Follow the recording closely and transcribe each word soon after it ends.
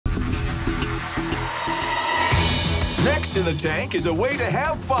Next in the tank is a way to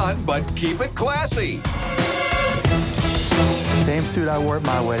have fun, but keep it classy. Same suit I wore at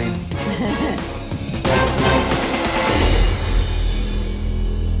my wedding.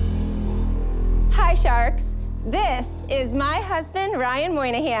 Hi, Sharks. This is my husband, Ryan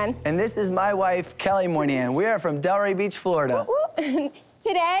Moynihan. And this is my wife, Kelly Moynihan. We are from Delray Beach, Florida.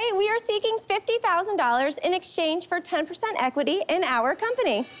 Today, we are seeking $50,000 in exchange for 10% equity in our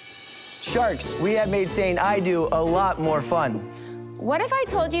company. Sharks, we have made saying I do a lot more fun. What if I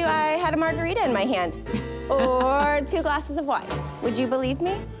told you I had a margarita in my hand? Or 2 glasses of wine? Would you believe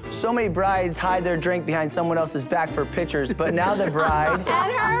me? So many brides hide their drink behind someone else's back for pictures, but now the bride And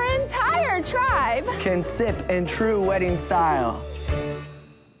her entire tribe can sip in true wedding style.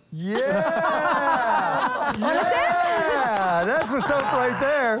 Yeah! Yeah! That's what's up right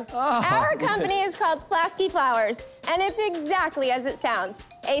there. Oh. Our company is called Flasky Flowers, and it's exactly as it sounds.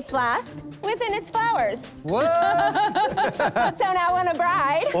 A flask within its flowers. What? So now when a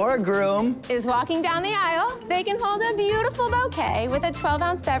bride or a groom is walking down the aisle, they can hold a beautiful bouquet with a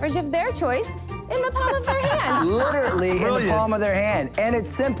 12-ounce beverage of their choice in the palm of their hand. Literally in the palm of their hand. And it's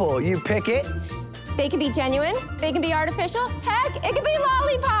simple. You pick it. They can be genuine, they can be artificial, heck, it can be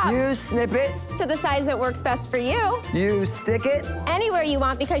lollipops. You snip it. To the size that works best for you. You stick it. Anywhere you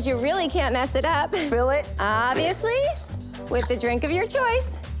want because you really can't mess it up. Fill it. Obviously, with the drink of your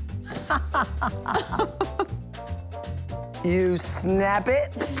choice. You snap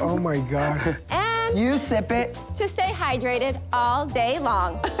it. Oh my God. And you sip it. To stay hydrated all day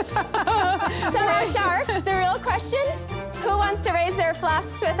long. So now, Sharks, the real question, who wants to raise their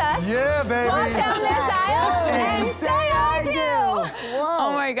flasks with us? Yeah, baby. Walk down this aisle and say I do. Whoa.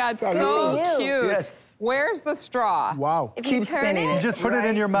 Oh my God, so cute. Yes. Where's the straw? Wow. Keep spinning it. You just put it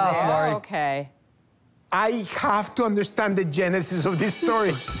in your mouth, Mari. Okay. I have to understand the genesis of this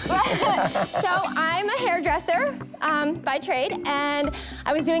story. So I'm a hairdresser by trade, and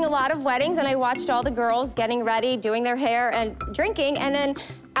I was doing a lot of weddings, and I watched all the girls getting ready, doing their hair and drinking, and then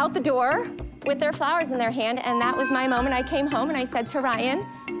out the door with their flowers in their hand, and that was my moment. I came home and I said to Ryan,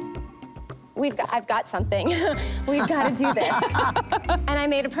 I've got something. We've got to do this. And I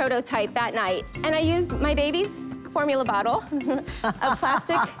made a prototype that night, and I used my baby's formula bottle, a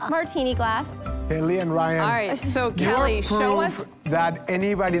plastic martini glass. Kelly and Ryan. All right, so Kelly, show us that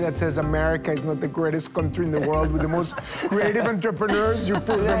anybody that says America is not the greatest country in the world with the most creative entrepreneurs, you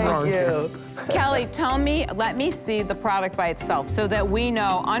prove them wrong. Thank you. Kelly, let me see the product by itself so that we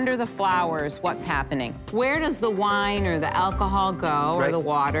know under the flowers what's happening. Where does the wine or the alcohol go, or the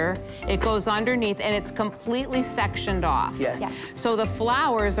water? It goes underneath and it's completely sectioned off. Yes. So the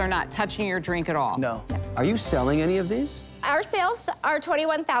flowers are not touching your drink at all. No. Are you selling any of these? Our sales are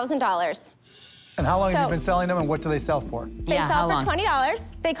 $21,000. And how long have you been selling them, and what do they sell for? They sell for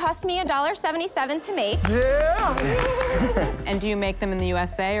 $20. They cost me $1.77 to make. Yeah! And do you make them in the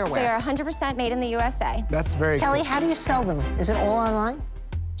USA or where? They are 100% made in the USA. That's very Kelly, cool. how do you sell them? Is it all online?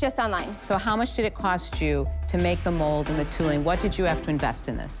 Just online. So how much did it cost you to make the mold and the tooling? What did you have to invest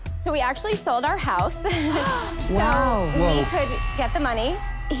in this? So we actually sold our house. Wow. So we could get the money.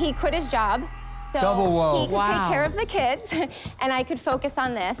 He quit his job. So Double whoa. he could take care of the kids, and I could focus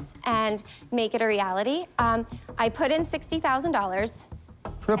on this and make it a reality. I put in $60,000.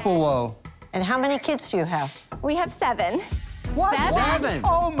 Triple whoa. And how many kids do you have? We have 7. What? 7?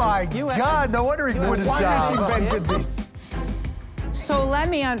 Oh my God, no wonder he quit his job. Why invented this? So let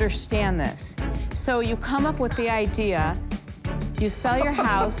me understand this. So you come up with the idea, you sell your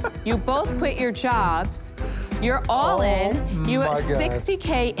house, you both quit your jobs, you're all in, you have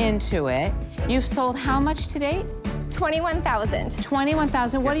 $60K into it. You've sold how much to date? $21,000.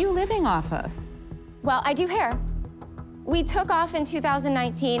 $21,000. What are you living off of? Well, I do hair. We took off in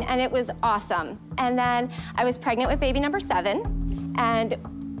 2019, and it was awesome. And then I was pregnant with baby number 7, and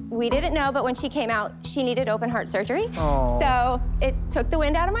we didn't know, but when she came out, she needed open heart surgery. So it took the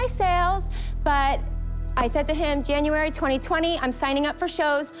wind out of my sails, but I said to him, January 2020, I'm signing up for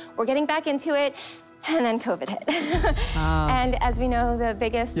shows, we're getting back into it. And then COVID hit. And as we know, the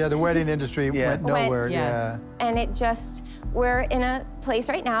biggest... Yeah, the wedding industry went nowhere. Yes. And it just, we're in a place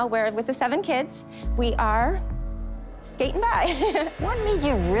right now where with the 7 kids, we are skating by. What made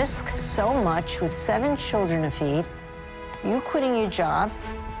you risk so much with 7 children to feed, you quitting your job,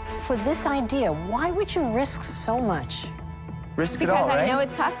 for this idea? Why would you risk so much? Risk it all, right? Because I know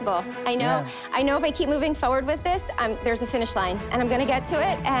it's possible. I know if I keep moving forward with this, there's a finish line, and I'm gonna get to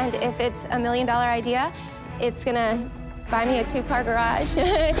it, and if it's $1 million idea, it's gonna buy me a 2-car garage.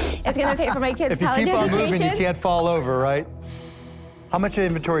 It's gonna pay for my kids' college education. If you keep on moving, you can't fall over, right? How much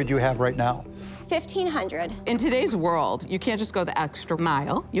inventory do you have right now? 1,500. In today's world, you can't just go the extra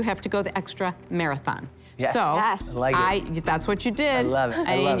mile. You have to go the extra marathon. Yes. So Yes. I like it. that's what you did. I love it.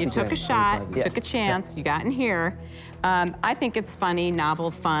 I love you it. took a shot, Yes. took a chance, you got in here. I think it's funny, novel,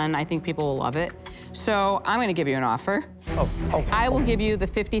 fun. I think people will love it. So I'm going to give you an offer. I will give you the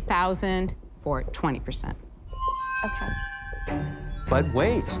 $50,000 for 20%. Okay. But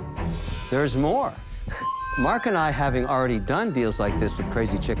wait, there's more. Mark and I, having already done deals like this with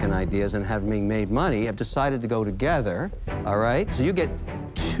Crazy Chicken Ideas and having made money, have decided to go together, all right? So you get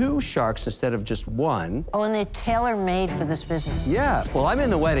 2 sharks instead of just 1. Oh, and they're tailor-made for this business. Yeah, well, I'm in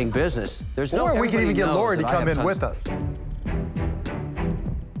the wedding business. There's no. Or we could even get knows Lori to that I come have in tons with of- us.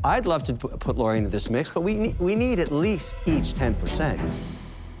 I'd love to put Lori into this mix, but we need at least each 10%.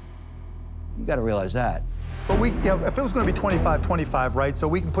 You got to realize that. But if it was going to be 25-25, right? So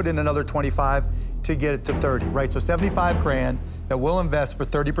we can put in another 25 to get it to 30, right? So 75 grand that we'll invest for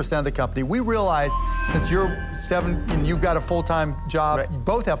 30% of the company. We realize since you're 7 and you've got a full-time job, Right. you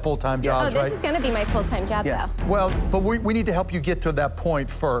both have full-time Oh, jobs, this right? is going to be my full-time job, Yes. though. Well, but we need to help you get to that point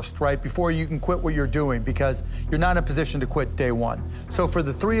first, right? Before you can quit what you're doing, because you're not in a position to quit day one. So for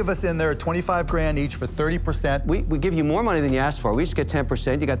the 3 of us in there, 25 grand each for 30%. We give you more money than you asked for. We just get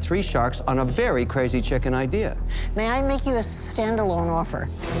 10%. You got 3 sharks on a very Crazy Chicken idea. May I make you a standalone offer?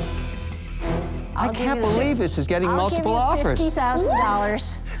 I can't believe this is getting multiple offers. I'll give you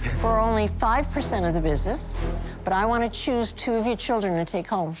 $50,000 for only 5% of the business, but I want to choose 2 of your children to take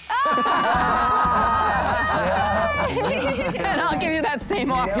home. And I'll give you that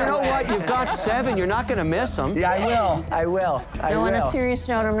same offer. You know what? You've got 7. You're not going to miss them. Yeah, I will. I will. I Now, will. on a serious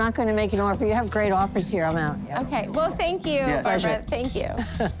note, I'm not going to make an offer. You have great offers here. I'm out. Okay, well, thank you, Yeah. Barbara. Pleasure. Thank you.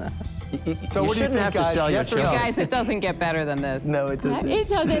 So you what do you shouldn't think, have to guys? sell Yes or your no? children. Guys, it doesn't get better than this. No, it doesn't. It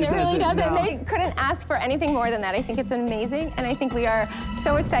doesn't. It really doesn't. No. They couldn't ask for anything more than that. I think it's amazing, and I think we are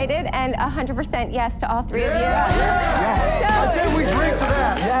so excited and 100% yes to all 3 of you. Yes. I say we drink to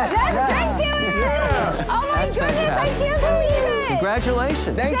that. Yes. Let's yes. drink to it! Oh my That's goodness, fantastic. I can't believe it!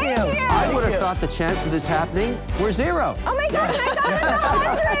 Congratulations. Thank you. Thank you. I would have thought the chance of this happening were 0. Oh my gosh, I thought it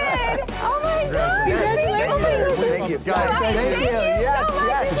was 100! Oh my gosh! Congratulations. Thank you. Guys, Thank you Yes, so much.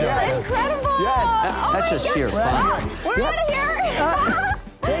 yes, This yes. is incredible. Yes. Oh That's my just sheer gosh. fun. We're out of here.